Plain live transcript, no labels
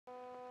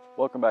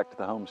Welcome back to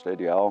the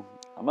homestead, y'all.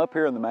 I'm up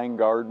here in the main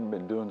garden,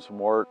 been doing some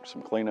work,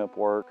 some cleanup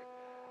work.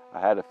 I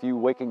had a few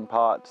wicking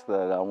pots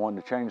that I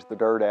wanted to change the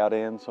dirt out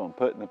in, so I'm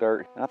putting the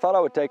dirt. And I thought I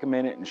would take a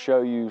minute and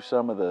show you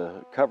some of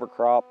the cover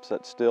crops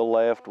that's still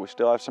left. We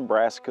still have some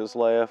brassicas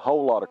left, a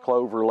whole lot of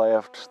clover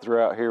left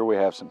throughout here. We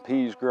have some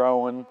peas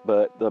growing.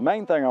 But the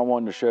main thing I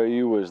wanted to show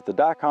you was the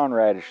Daikon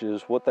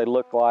radishes, what they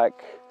look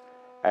like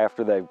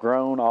after they've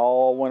grown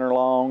all winter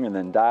long and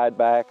then died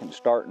back and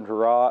starting to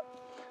rot.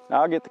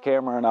 Now I'll get the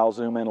camera and I'll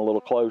zoom in a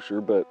little closer,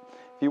 but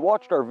if you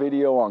watched our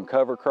video on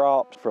cover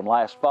crops from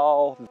last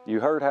fall, you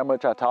heard how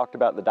much I talked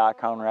about the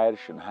Daikon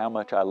radish and how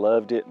much I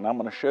loved it, and I'm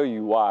going to show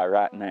you why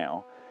right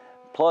now.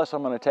 Plus,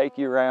 I'm going to take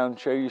you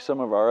around, show you some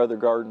of our other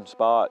garden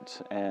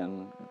spots,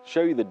 and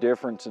show you the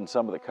difference in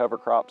some of the cover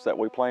crops that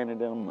we planted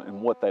in them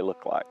and what they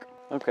look like.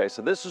 Okay,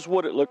 so this is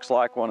what it looks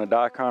like when a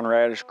Daikon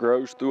radish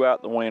grows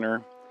throughout the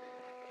winter.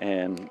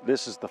 And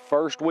this is the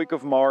first week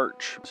of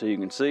March, so you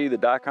can see the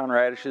Daikon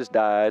radishes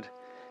died.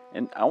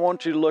 And I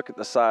want you to look at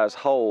the size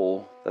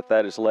hole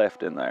that is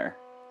left in there.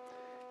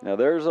 Now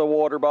there's a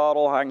water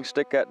bottle. I can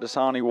stick that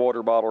Dasani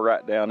water bottle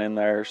right down in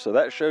there. So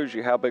that shows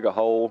you how big a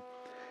hole.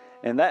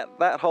 And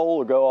that hole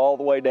will go all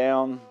the way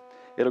down.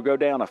 It'll go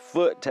down 1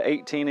 foot to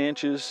 18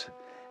 inches.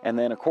 And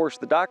then of course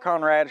the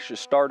Daikon radish is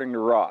starting to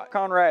rot.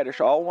 Daikon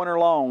radish all winter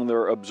long,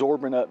 they're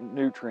absorbing up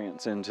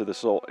nutrients into the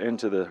soil,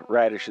 into the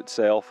radish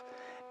itself.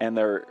 And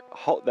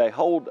they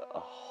hold a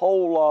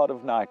whole lot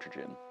of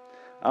nitrogen.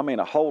 I mean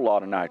a whole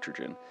lot of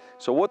nitrogen.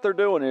 So what they're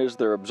doing is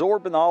they're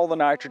absorbing all the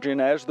nitrogen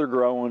as they're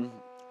growing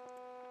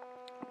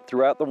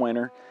throughout the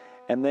winter.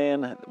 And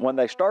then when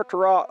they start to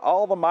rot,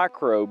 all the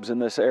microbes in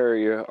this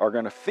area are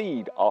going to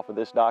feed off of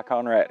this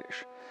Daikon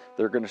radish.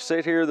 They're going to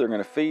sit here, they're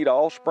going to feed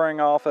all spring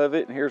off of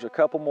it. And here's a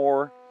couple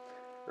more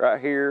right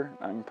here.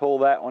 I can pull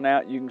that one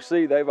out. You can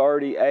see they've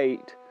already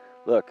ate.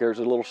 Look, there's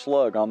a little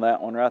slug on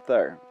that one right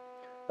there.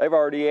 They've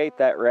already ate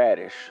that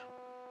radish.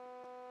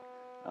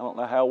 I don't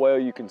know how well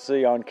you can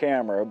see on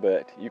camera,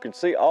 but you can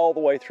see all the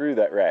way through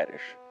that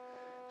radish.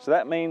 So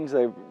that means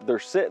they're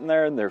sitting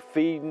there and they're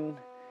feeding.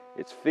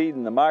 It's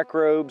feeding the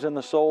microbes in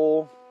the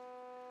soil.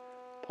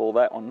 Pull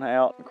that one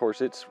out. Of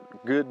course, it's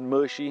good and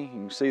mushy. You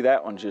can see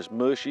that one's just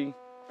mushy.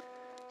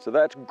 So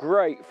that's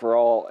great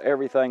for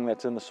everything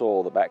that's in the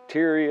soil, the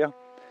bacteria.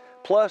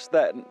 Plus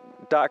that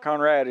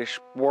Daikon radish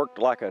worked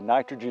like a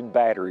nitrogen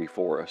battery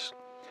for us.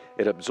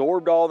 It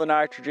absorbed all the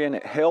nitrogen,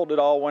 it held it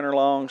all winter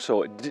long,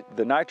 so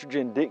the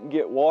nitrogen didn't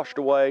get washed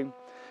away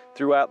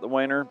throughout the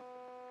winter.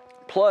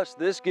 Plus,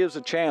 this gives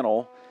a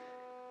channel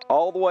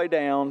all the way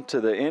down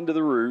to the end of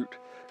the root.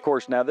 Of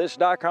course, now this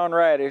Daikon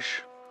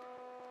radish,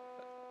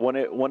 when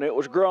it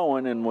was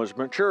growing and was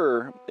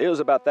mature, it was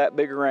about that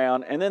big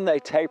around, and then they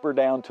taper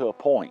down to a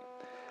point,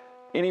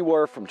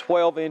 anywhere from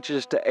 12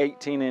 inches to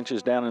 18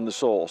 inches down in the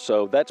soil.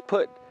 So that's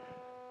put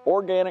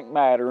organic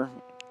matter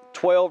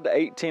 12 to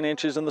 18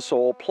 inches in the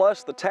soil,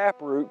 plus the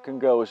taproot can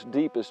go as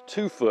deep as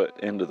 2 foot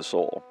into the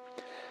soil.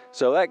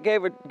 So that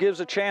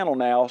gives a channel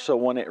now, so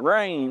when it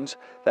rains,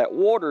 that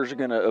water is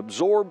going to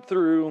absorb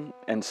through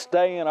and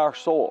stay in our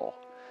soil.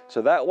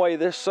 So that way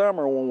this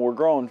summer when we're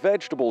growing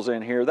vegetables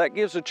in here, that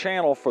gives a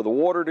channel for the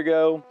water to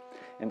go.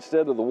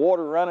 Instead of the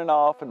water running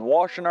off and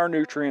washing our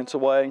nutrients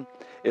away,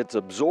 it's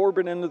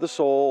absorbing into the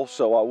soil,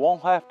 so I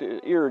won't have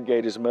to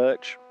irrigate as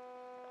much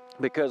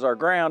because our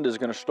ground is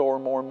going to store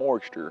more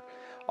moisture.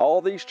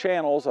 All these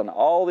channels and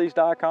all these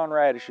Daikon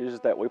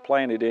radishes that we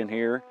planted in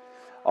here,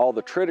 all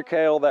the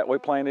triticale that we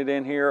planted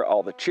in here,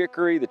 all the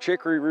chicory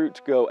roots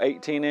go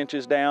 18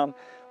 inches down.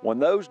 When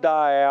those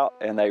die out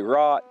and they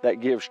rot, that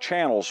gives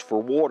channels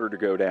for water to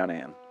go down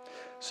in.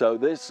 So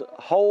this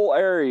whole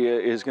area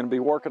is going to be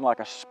working like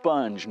a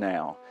sponge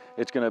now.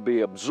 It's going to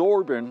be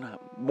absorbing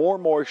more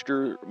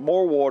moisture,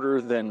 more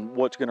water than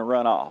what's going to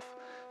run off.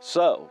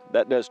 So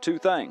that does two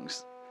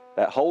things.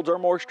 That holds our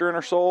moisture in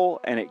our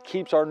soil and it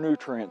keeps our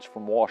nutrients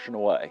from washing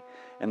away.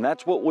 And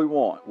that's what we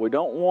want. We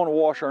don't want to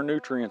wash our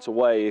nutrients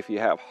away if you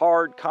have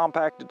hard,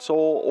 compacted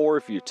soil or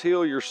if you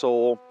till your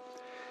soil.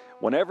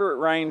 Whenever it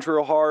rains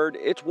real hard,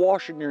 it's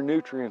washing your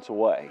nutrients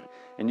away.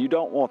 And you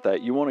don't want that.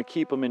 You want to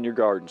keep them in your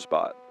garden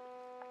spot.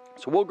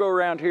 So we'll go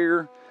around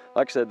here.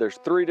 Like I said, there's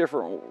 3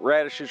 different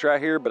radishes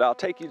right here, but I'll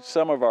take you to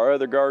some of our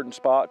other garden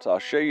spots. I'll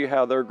show you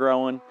how they're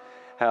growing,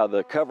 how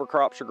the cover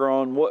crops are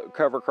growing, what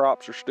cover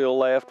crops are still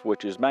left,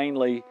 which is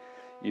mainly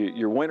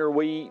your winter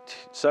wheat,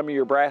 some of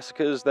your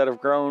brassicas that have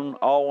grown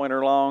all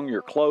winter long,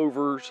 your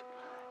clovers,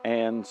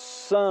 and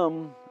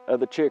some of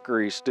the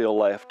chicory still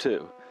left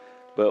too.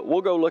 But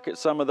we'll go look at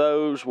some of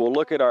those. We'll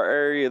look at our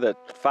area, that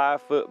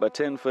 5 foot by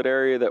 10 foot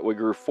area that we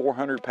grew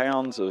 400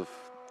 pounds of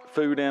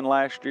food in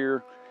last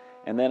year.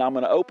 And then I'm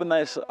going to open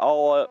this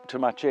all up to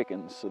my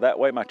chickens. So that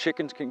way my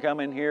chickens can come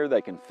in here,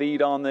 they can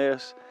feed on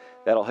this.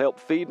 That'll help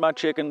feed my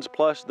chickens,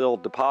 plus they'll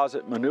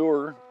deposit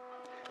manure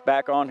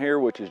back on here,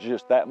 which is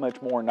just that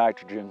much more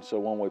nitrogen. So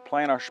when we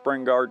plant our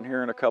spring garden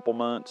here in a couple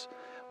months,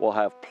 we'll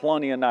have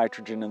plenty of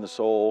nitrogen in the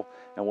soil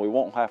and we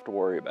won't have to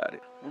worry about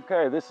it.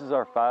 Okay, this is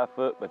our 5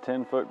 foot by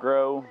 10 foot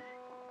grow.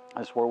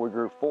 That's where we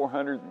grew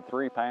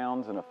 403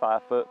 pounds in a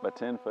 5-foot by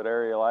 10-foot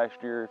area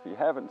last year. If you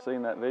haven't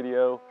seen that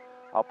video,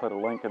 I'll put a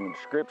link in the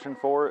description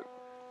for it.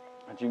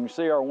 As you can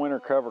see, our winter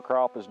cover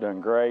crop is doing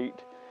great.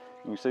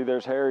 You can see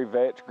there's hairy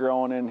vetch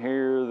growing in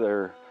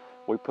here.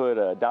 We put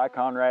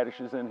Daikon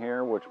radishes in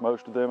here, which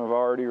most of them have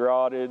already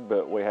rotted,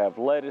 but we have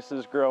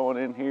lettuces growing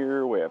in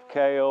here. We have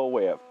kale,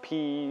 we have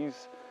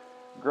peas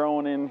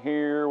growing in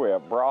here. We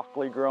have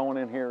broccoli growing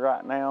in here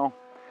right now.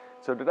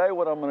 So today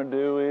what I'm going to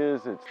do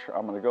is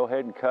I'm going to go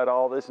ahead and cut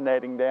all this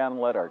netting down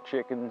and let our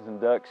chickens and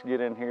ducks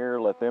get in here,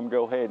 let them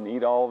go ahead and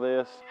eat all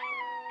this.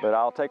 But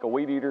I'll take a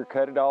weed eater,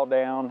 cut it all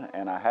down,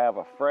 and I have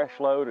a fresh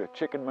load of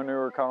chicken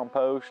manure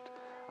compost.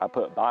 I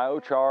put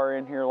biochar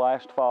in here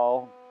last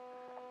fall.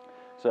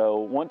 So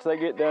once they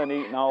get done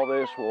eating all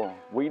this, we'll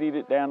weed eat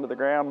it down to the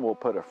ground. We'll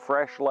put a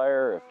fresh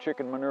layer of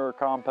chicken manure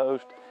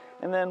compost,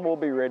 and then we'll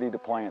be ready to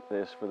plant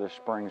this for this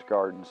spring's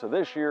garden. So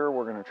this year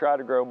we're going to try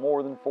to grow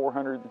more than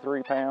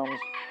 403 pounds.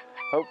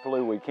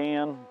 Hopefully we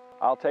can.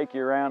 I'll take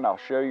you around. I'll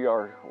show you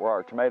where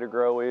our tomato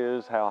grow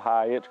is, how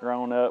high it's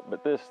grown up.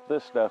 But this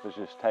stuff is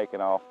just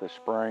taking off this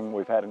spring.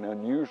 We've had an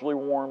unusually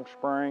warm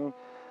spring.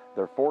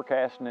 They're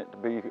forecasting it to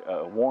be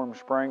a warm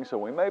spring, so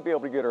we may be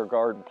able to get our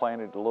garden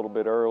planted a little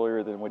bit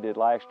earlier than we did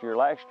last year.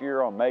 Last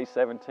year on May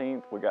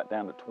 17th, we got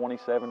down to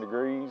 27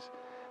 degrees.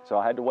 So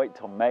I had to wait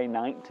till May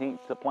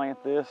 19th to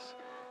plant this.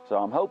 So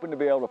I'm hoping to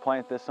be able to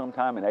plant this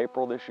sometime in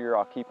April this year.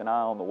 I'll keep an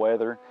eye on the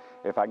weather.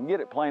 If I can get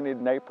it planted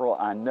in April,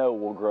 I know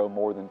we'll grow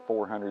more than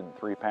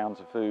 403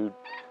 pounds of food.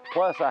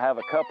 Plus I have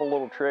a couple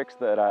little tricks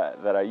that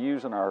I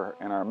use in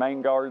our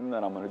main garden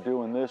that I'm going to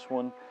do in this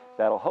one.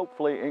 That'll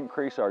hopefully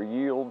increase our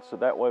yield, so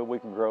that way we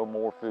can grow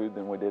more food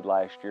than we did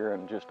last year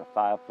in just a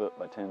 5-foot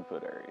by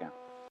 10-foot area.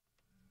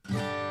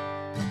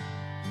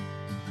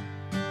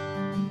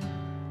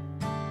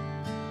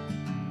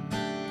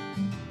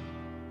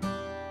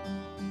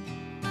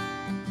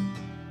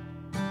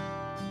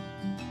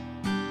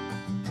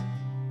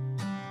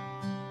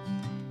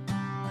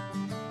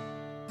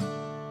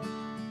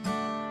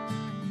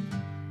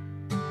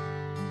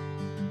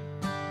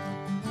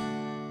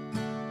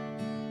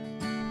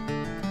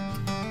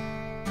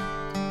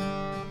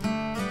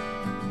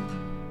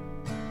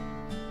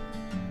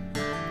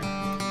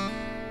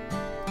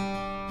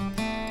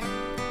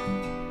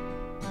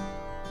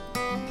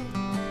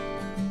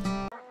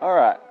 All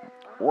right,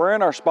 we're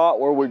in our spot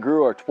where we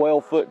grew our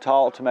 12-foot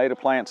tall tomato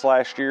plants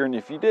last year, and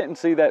if you didn't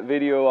see that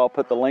video, I'll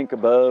put the link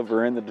above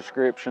or in the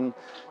description.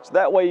 So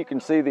that way you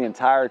can see the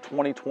entire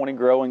 2020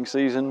 growing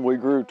season. We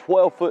grew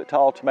 12-foot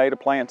tall tomato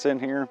plants in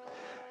here.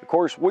 Of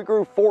course, we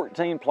grew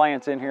 14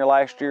 plants in here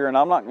last year, and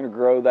I'm not gonna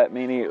grow that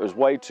many. It was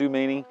way too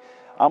many.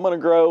 I'm gonna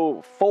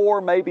grow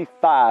 4, maybe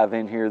 5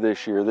 in here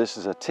this year. This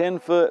is a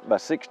 10-foot by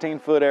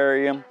 16-foot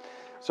area.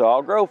 So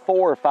I'll grow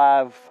 4 or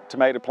 5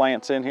 tomato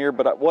plants in here,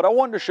 but what I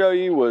wanted to show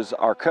you was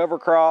our cover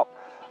crop,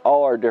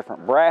 all our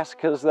different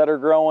brassicas that are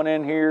growing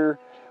in here.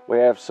 We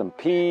have some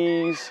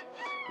peas,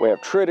 we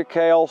have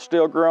triticale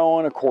still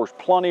growing, of course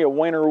plenty of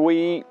winter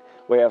wheat.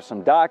 We have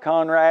some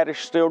Daikon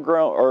radish still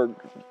growing, or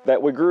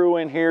that we grew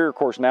in here. Of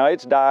course now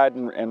it's died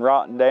and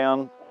rotten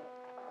down.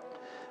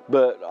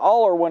 But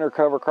all our winter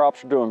cover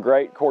crops are doing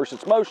great. Of course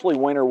it's mostly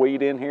winter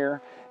wheat in here.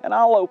 And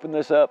I'll open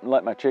this up and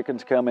let my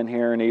chickens come in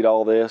here and eat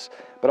all this.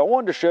 But I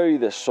wanted to show you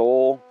this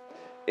soil.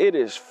 It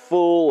is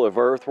full of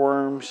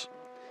earthworms.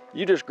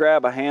 You just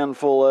grab a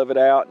handful of it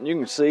out and you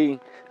can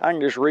see, I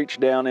can just reach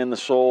down in the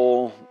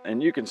soil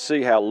and you can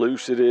see how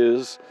loose it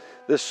is.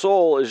 This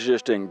soil is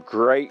just in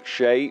great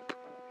shape.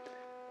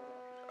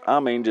 I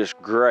mean,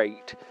 just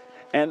great.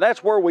 And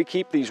that's where we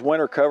keep these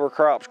winter cover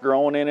crops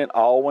growing in it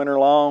all winter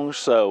long.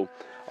 So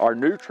our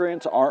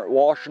nutrients aren't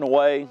washing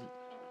away.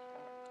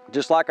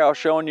 Just like I was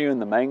showing you in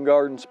the main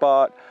garden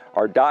spot,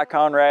 our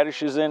Daikon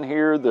radishes in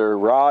here, they're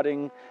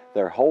rotting.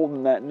 They're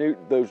holding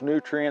those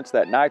nutrients,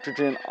 that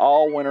nitrogen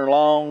all winter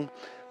long.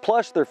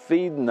 Plus they're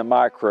feeding the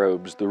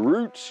microbes. The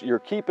roots, you're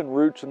keeping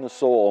roots in the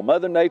soil.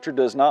 Mother Nature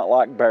does not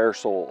like bare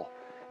soil.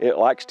 It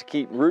likes to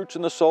keep roots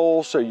in the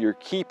soil, so you're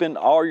keeping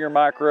all your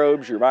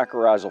microbes, your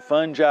mycorrhizal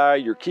fungi,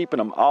 you're keeping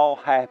them all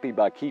happy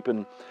by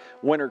keeping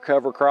winter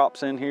cover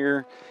crops in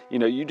here. You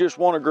know, you just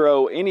want to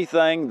grow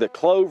anything. The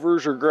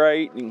clovers are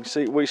great. You can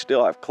see we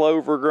still have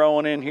clover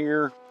growing in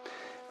here.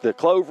 The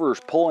clover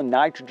is pulling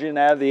nitrogen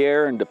out of the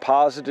air and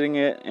depositing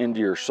it into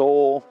your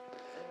soil.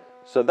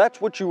 So that's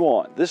what you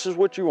want. This is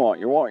what you want.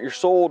 You want your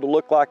soil to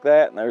look like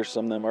that. And there's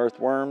some of them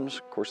earthworms.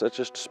 Of course, that's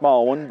just a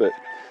small one, but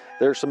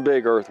there's some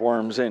big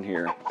earthworms in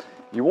here.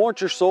 You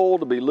want your soil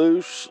to be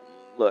loose.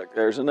 Look,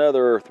 there's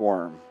another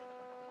earthworm.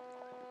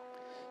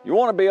 You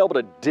want to be able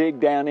to dig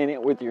down in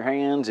it with your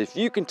hands. If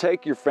you can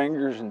take your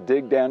fingers and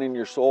dig down in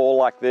your soil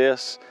like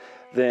this,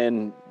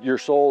 then your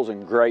soil's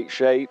in great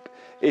shape.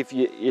 If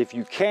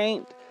you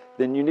can't,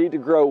 then you need to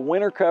grow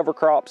winter cover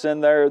crops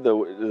in there,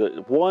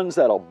 the ones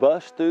that'll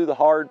bust through the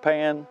hard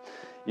pan.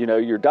 You know,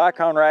 your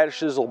Daikon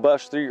radishes will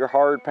bust through your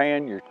hard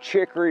pan. Your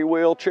chicory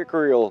will.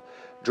 Chicory will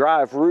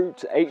drive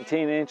roots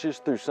 18 inches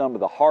through some of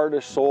the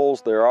hardest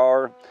soils there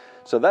are.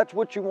 So that's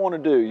what you want to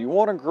do. You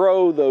want to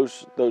grow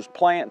those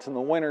plants in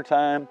the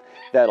wintertime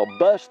that'll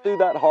bust through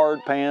that hard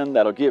pan,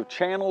 that'll give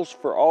channels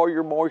for all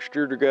your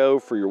moisture to go,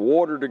 for your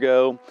water to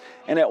go,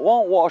 and it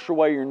won't wash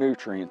away your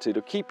nutrients.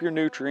 It'll keep your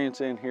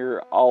nutrients in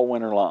here all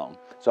winter long.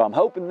 So I'm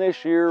hoping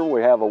this year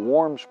we have a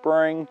warm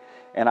spring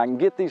and I can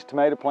get these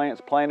tomato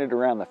plants planted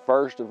around the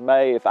 1st of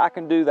May. If I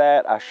can do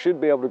that, I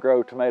should be able to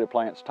grow tomato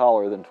plants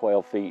taller than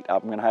 12 feet.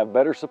 I'm going to have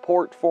better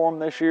support for them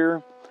this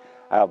year.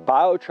 I have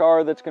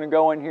biochar that's going to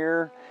go in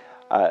here.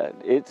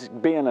 It's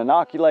being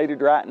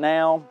inoculated right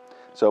now.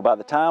 So by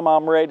the time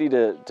I'm ready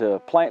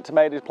to plant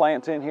tomato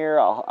plants in here,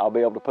 I'll be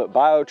able to put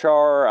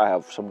biochar. I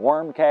have some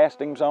worm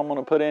castings I'm going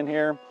to put in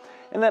here.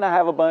 And then I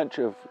have a bunch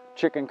of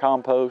chicken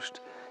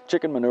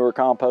manure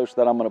compost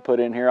that I'm going to put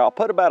in here. I'll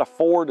put about a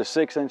 4 to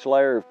 6 inch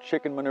layer of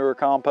chicken manure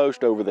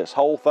compost over this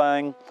whole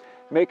thing,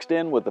 mixed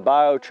in with the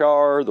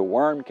biochar, the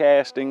worm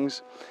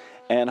castings,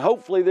 and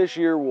hopefully this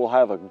year we'll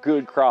have a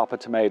good crop of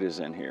tomatoes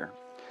in here.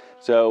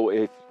 So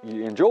if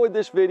you enjoyed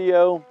this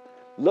video,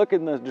 look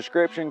in the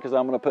description because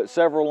I'm going to put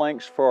several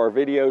links for our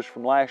videos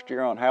from last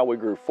year on how we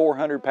grew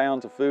 400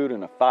 pounds of food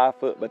in a 5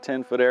 foot by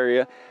 10 foot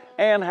area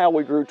and how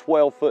we grew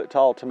 12 foot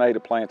tall tomato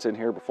plants in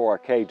here before our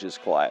cages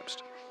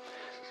collapsed.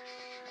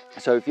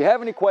 So if you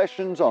have any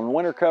questions on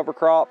winter cover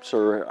crops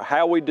or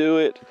how we do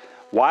it,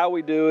 why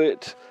we do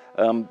it,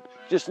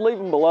 just leave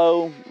them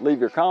below, leave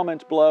your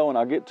comments below, and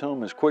I'll get to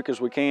them as quick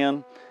as we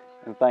can.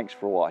 And thanks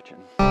for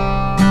watching.